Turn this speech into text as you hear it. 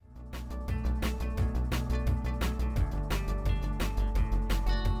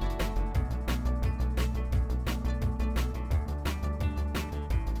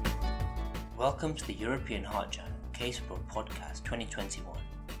Welcome to the European Heart Journal Case Report Podcast 2021.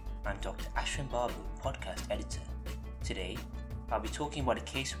 I'm Dr. Aswin Babu, podcast editor. Today, I'll be talking about a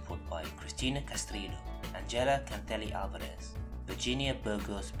case report by Cristina Castrillo, Angela Cantelli Alvarez, Virginia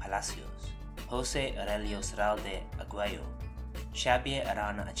Burgos Palacios, Jose Aurelio Serralde Aguayo, Xavier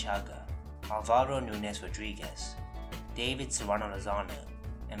Arana Achaga, Alvaro Nunes Rodriguez, David Serrano Lozano,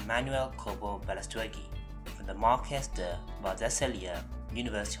 and Manuel Cobo Balastuegui from the Marqués de Valdeselía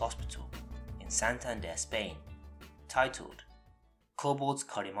University Hospital in Santander, Spain, titled Cobalt's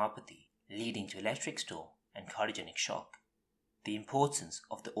Cardiomyopathy Leading to Electric Store and Cardiogenic Shock, the Importance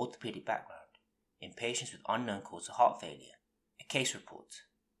of the Orthopaedic Background in Patients with Unknown Cause of Heart Failure, a Case Report.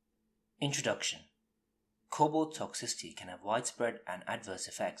 Introduction. Cobalt toxicity can have widespread and adverse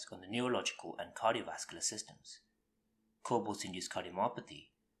effects on the neurological and cardiovascular systems. Cobalt-induced cardiomyopathy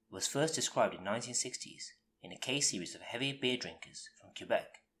was first described in the 1960s in a case series of heavy beer drinkers from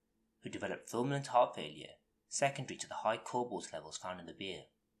Quebec who developed fulminant heart failure secondary to the high cobalt levels found in the beer.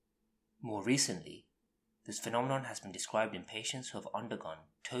 More recently, this phenomenon has been described in patients who have undergone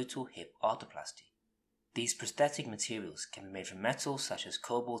total hip arthroplasty. These prosthetic materials can be made from metals such as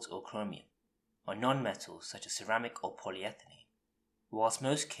cobalt or chromium, or non-metals such as ceramic or polyethylene. Whilst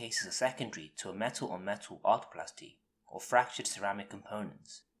most cases are secondary to a metal-on-metal arthroplasty or fractured ceramic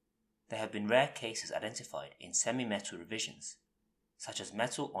components, there have been rare cases identified in semi-metal revisions, such as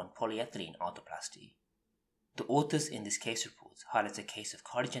metal-on-polyethylene arthroplasty. The authors in this case report highlight a case of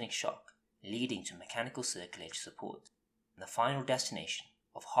cardiogenic shock leading to mechanical circulatory support, and the final destination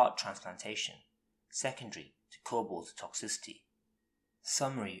of heart transplantation, secondary to cobalt toxicity.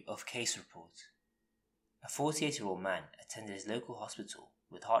 Summary of case report. A 48-year-old man attended his local hospital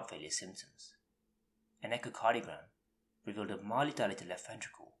with heart failure symptoms. An echocardiogram revealed a mildly dilated left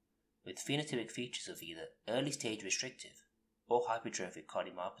ventricle with phenotypic features of either early-stage restrictive or hypertrophic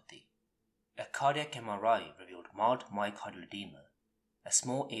cardiomyopathy. A cardiac MRI revealed mild myocardial edema, a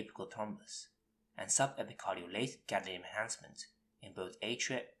small apical thrombus, and subepicardial late gadolinium enhancement in both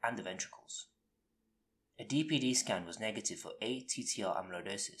atria and the ventricles. A DPD scan was negative for ATTR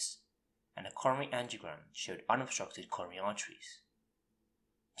amyloidosis, and a coronary angiogram showed unobstructed coronary arteries.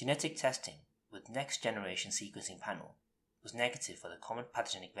 Genetic testing with next-generation sequencing panel was negative for the common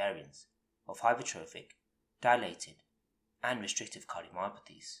pathogenic variants of hypertrophic, dilated, and restrictive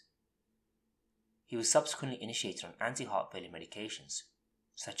cardiomyopathies. He was subsequently initiated on anti-heart failure medications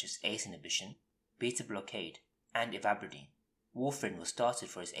such as ACE inhibition, beta blockade, and ivabradine. Warfarin was started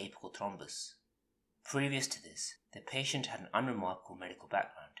for his apical thrombus. Previous to this, the patient had an unremarkable medical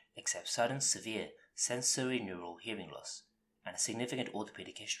background except sudden severe sensorineural hearing loss and a significant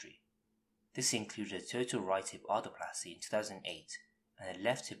orthopedic history. This included a total right hip arthroplasty in 2008 and a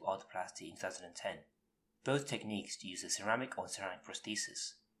left hip arthroplasty in 2010. Both techniques use a ceramic on ceramic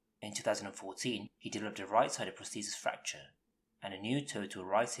prosthesis. In 2014, he developed a right-sided prosthesis fracture, and a new total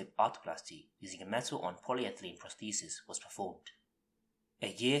right hip arthroplasty using a metal on polyethylene prosthesis was performed. A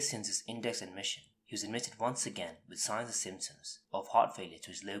year since his index admission, he was admitted once again with signs and symptoms of heart failure to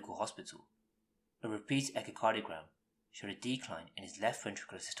his local hospital. A repeat echocardiogram showed a decline in his left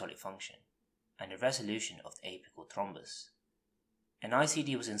ventricular systolic function and a resolution of the apical thrombus. An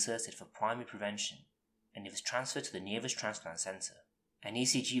ICD was inserted for primary prevention, and he was transferred to the nearest transplant center. An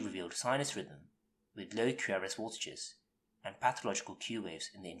ECG revealed sinus rhythm with low QRS voltages and pathological Q waves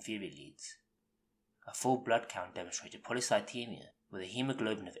in the inferior leads. A full blood count demonstrated polycythemia with a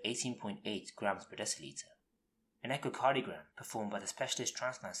hemoglobin of 18.8 grams per deciliter. An echocardiogram performed by the specialist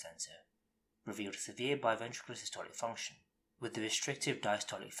transplant center revealed severe biventricular systolic function with the restrictive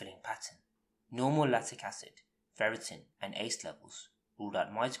diastolic filling pattern. Normal lactic acid, ferritin, and ACE levels ruled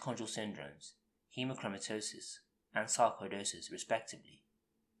out mitochondrial syndromes, hemochromatosis, and sarcoidosis respectively.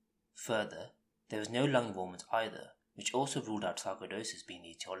 Further, there was no lung involvement either, which also ruled out sarcoidosis being the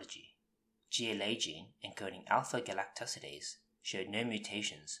etiology. GLA gene encoding alpha-galactosidase showed no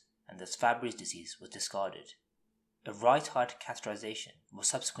mutations, and thus Fabry's disease was discarded. A right heart catheterization was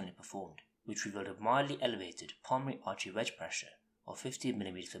subsequently performed, which revealed a mildly elevated pulmonary artery wedge pressure of 50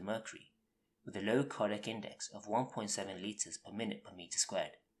 mm of mercury, with a low cardiac index of 1.7 liters per minute per meter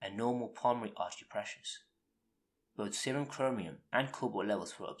squared, and normal pulmonary artery pressures. Both serum chromium and cobalt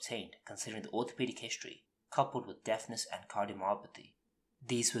levels were obtained considering the orthopedic history, coupled with deafness and cardiomyopathy.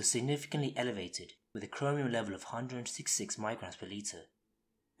 These were significantly elevated, with a chromium level of 166 micrograms per liter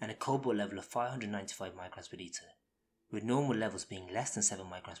and a cobalt level of 595 micrograms per liter, with normal levels being less than 7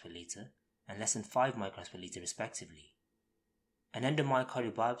 micrograms per liter and less than 5 micrograms per liter respectively. An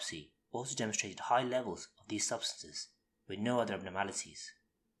endomyocardial biopsy also demonstrated high levels of these substances with no other abnormalities.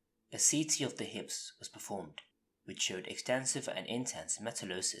 A CT of the hips was performed, which showed extensive and intense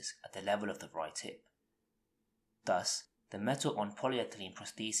metallosis at the level of the right hip. Thus, the metal on polyethylene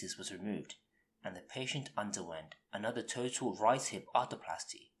prosthesis was removed, and the patient underwent another total right hip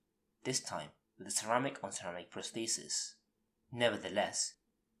arthroplasty, this time with a ceramic on ceramic prosthesis. Nevertheless,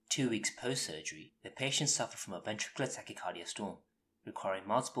 2 weeks post-surgery, the patient suffered from a ventricular tachycardia storm, requiring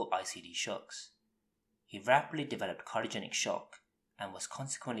multiple ICD shocks. He rapidly developed cardiogenic shock and was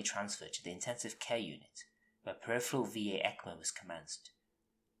consequently transferred to the intensive care unit, where peripheral VA ECMO was commenced.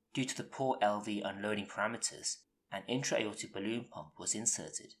 Due to the poor LV unloading parameters, an intra-aortic balloon pump was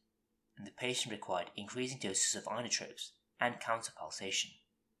inserted, and the patient required increasing doses of inotropes and counterpulsation.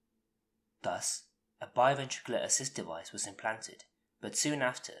 Thus, a biventricular assist device was implanted, but soon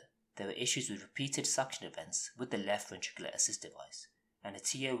after, there were issues with repeated suction events with the left ventricular assist device, and a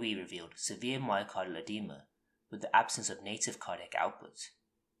TOE revealed severe myocardial edema with the absence of native cardiac output.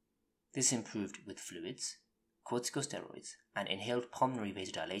 This improved with fluids, corticosteroids, and inhaled pulmonary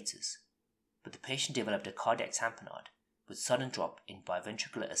vasodilators, but the patient developed a cardiac tamponade with sudden drop in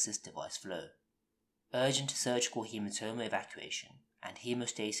biventricular assist device flow. Urgent surgical hematoma evacuation and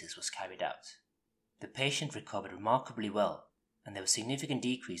hemostasis was carried out. The patient recovered remarkably well, and there was significant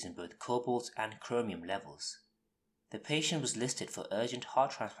decrease in both cobalt and chromium levels. The patient was listed for urgent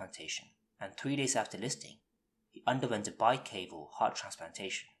heart transplantation, and 3 days after listing, he underwent a bicaval heart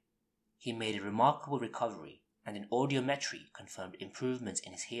transplantation. He made a remarkable recovery, and an audiometry confirmed improvements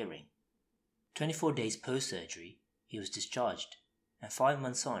in his hearing. 24 days post-surgery, he was discharged, and 5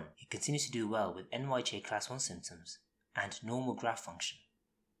 months on, he continues to do well with NYHA Class 1 symptoms and normal graft function.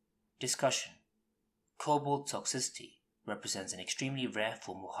 Discussion. Cobalt toxicity represents an extremely rare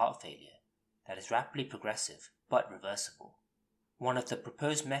form of heart failure that is rapidly progressive but reversible. One of the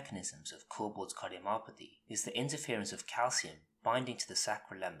proposed mechanisms of cobalt cardiomyopathy is the interference of calcium binding to the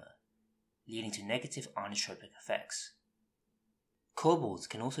sacral lemma, leading to negative inotropic effects. Cobalt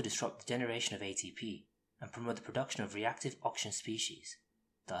can also disrupt the generation of ATP and promote the production of reactive oxygen species,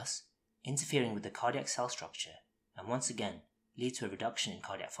 thus interfering with the cardiac cell structure and once again lead to a reduction in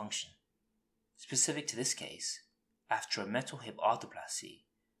cardiac function. Specific to this case, after a metal hip arthroplasty,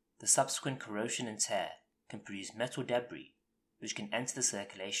 the subsequent corrosion and tear can produce metal debris which can enter the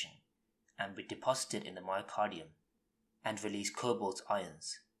circulation and be deposited in the myocardium and release cobalt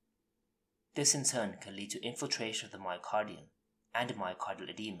ions. This in turn can lead to infiltration of the myocardium and myocardial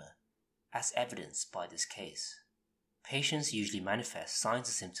edema, as evidenced by this case. Patients usually manifest signs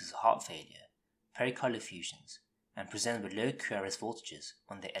and symptoms of heart failure, pericardial effusions, and present with low QRS voltages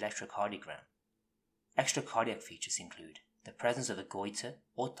on their electrocardiogram. Extracardiac features include the presence of a goiter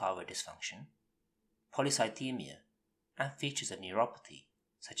or thyroid dysfunction, polycythemia, and features of neuropathy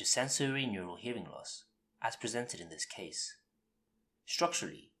such as sensory neural hearing loss, as presented in this case.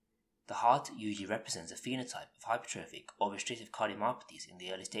 Structurally, the heart usually represents a phenotype of hypertrophic or restrictive cardiomyopathies in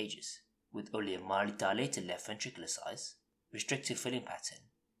the early stages, with only a mildly dilated left ventricular size, restrictive filling pattern,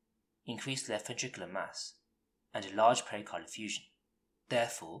 increased left ventricular mass, and a large pericardial effusion.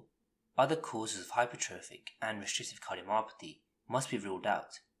 Therefore, other causes of hypertrophic and restrictive cardiomyopathy must be ruled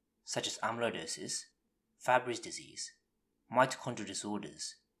out, such as amyloidosis, Fabry's disease, mitochondrial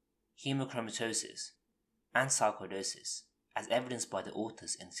disorders, hemochromatosis, and sarcoidosis, as evidenced by the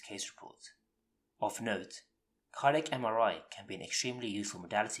authors in this case report. Of note, cardiac MRI can be an extremely useful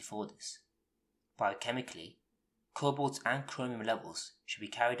modality for this. Biochemically, cobalt and chromium levels should be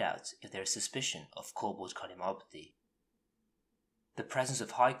carried out if there is suspicion of cobalt cardiomyopathy. The presence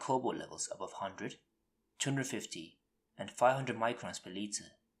of high cobalt levels above 100, 250, and 500 microns per liter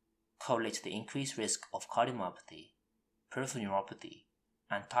correlate to the increased risk of cardiomyopathy, peripheral neuropathy,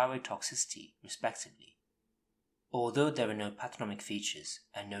 and thyroid toxicity, respectively. Although there are no pathognomic features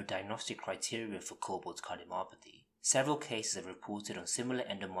and no diagnostic criteria for cobalt cardiomyopathy, several cases are reported on similar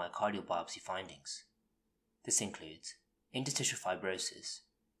endomyocardial biopsy findings. This includes interstitial fibrosis,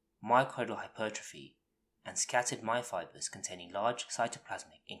 myocardial hypertrophy, and scattered myofibers containing large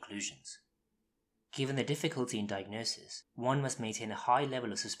cytoplasmic inclusions. Given the difficulty in diagnosis, one must maintain a high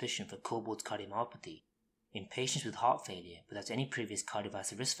level of suspicion for cobalt cardiomyopathy in patients with heart failure without any previous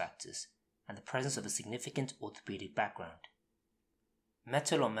cardiovascular risk factors and the presence of a significant orthopaedic background.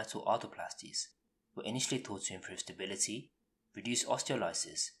 Metal-on-metal arthroplasties were initially thought to improve stability, reduce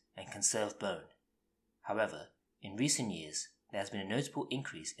osteolysis, and conserve bone. However, in recent years, there has been a notable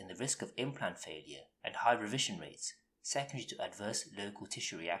increase in the risk of implant failure and high revision rates secondary to adverse local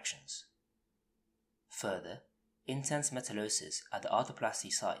tissue reactions. Further, intense metallosis at the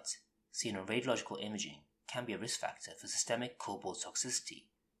arthroplasty site, seen on radiological imaging, can be a risk factor for systemic cobalt toxicity,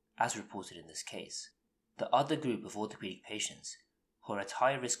 as reported in this case. The other group of orthopedic patients who are at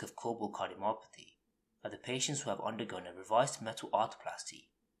higher risk of cobalt cardiomyopathy are the patients who have undergone a revised metal arthroplasty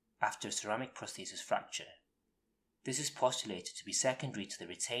after a ceramic prosthesis fracture. This is postulated to be secondary to the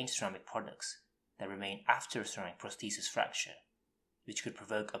retained ceramic products that remain after a ceramic prosthesis fracture, which could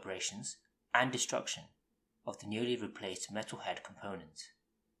provoke abrasions and destruction of the newly replaced metal head component.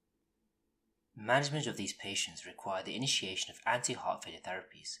 Management of these patients require the initiation of anti-heart failure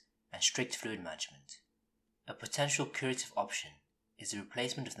therapies and strict fluid management. A potential curative option is the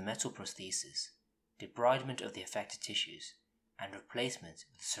replacement of the metal prosthesis, debridement of the affected tissues, and replacement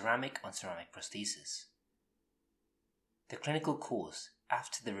with ceramic on ceramic prosthesis. The clinical course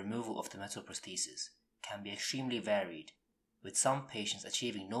after the removal of the metal prosthesis can be extremely varied, with some patients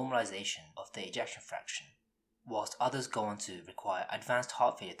achieving normalization of their ejection fraction, whilst others go on to require advanced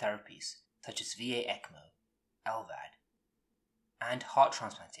heart failure therapies such as VA ECMO, LVAD, and heart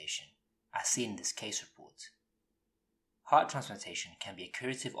transplantation, as seen in this case report. Heart transplantation can be a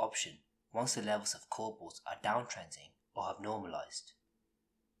curative option once the levels of cobalt are downtrending or have normalized.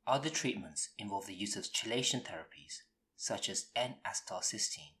 Other treatments involve the use of chelation therapies such as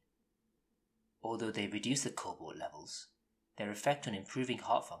N-acetylcysteine. Although they reduce the cobalt levels, their effect on improving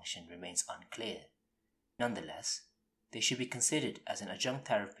heart function remains unclear. Nonetheless, they should be considered as an adjunct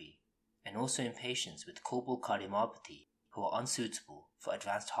therapy and also in patients with cobalt cardiomyopathy who are unsuitable for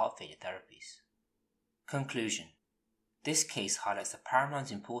advanced heart failure therapies. Conclusion: this case highlights the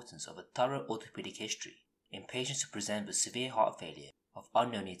paramount importance of a thorough orthopaedic history in patients who present with severe heart failure of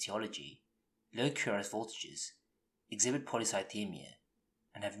unknown etiology, low QRS voltages, exhibit polycythemia,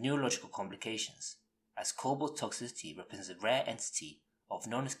 and have neurological complications, as cobalt toxicity represents a rare entity of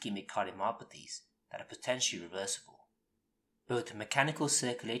non-ischemic cardiomyopathies that are potentially reversible. Both mechanical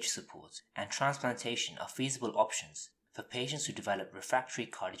circulatory support and transplantation are feasible options for patients who develop refractory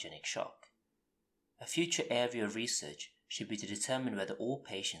cardiogenic shock. A future area of research should be to determine whether all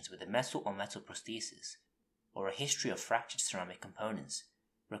patients with a metal or metal prosthesis or a history of fractured ceramic components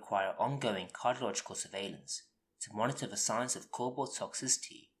require ongoing cardiological surveillance to monitor the signs of cobalt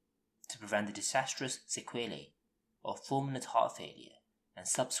toxicity to prevent the disastrous sequelae of fulminant heart failure and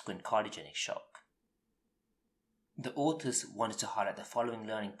subsequent cardiogenic shock. The authors wanted to highlight the following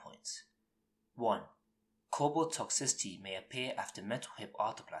learning points. 1. Cobalt toxicity may appear after metal hip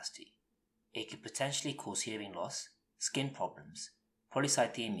arthroplasty. It could potentially cause hearing loss, skin problems,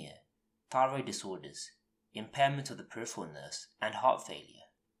 polycythemia, thyroid disorders, impairment of the peripheral nerves, and heart failure.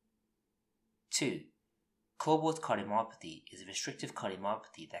 2. Cobalt cardiomyopathy is a restrictive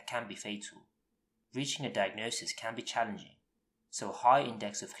cardiomyopathy that can be fatal. Reaching a diagnosis can be challenging, so a high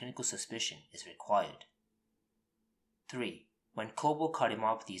index of clinical suspicion is required. 3. When cobalt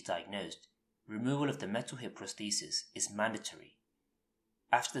cardiomyopathy is diagnosed, removal of the metal hip prosthesis is mandatory.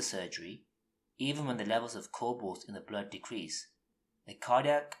 After the surgery, even when the levels of cobalt in the blood decrease, the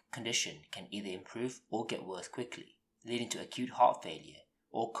cardiac condition can either improve or get worse quickly, leading to acute heart failure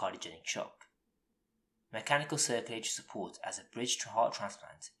or cardiogenic shock. Mechanical circulatory support as a bridge to heart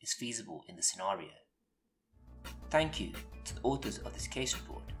transplant is feasible in this scenario. Thank you to the authors of this case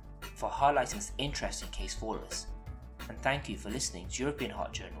report for highlighting this interesting case for us, and thank you for listening to European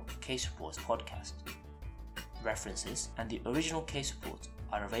Heart Journal Case Reports podcast. References and the original case report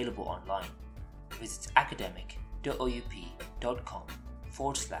are available online. Visit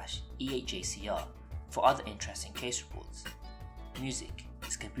academic.oup.com/EHJCR for other interesting case reports. Music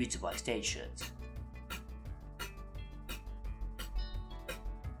is Computer by Stage Shirts.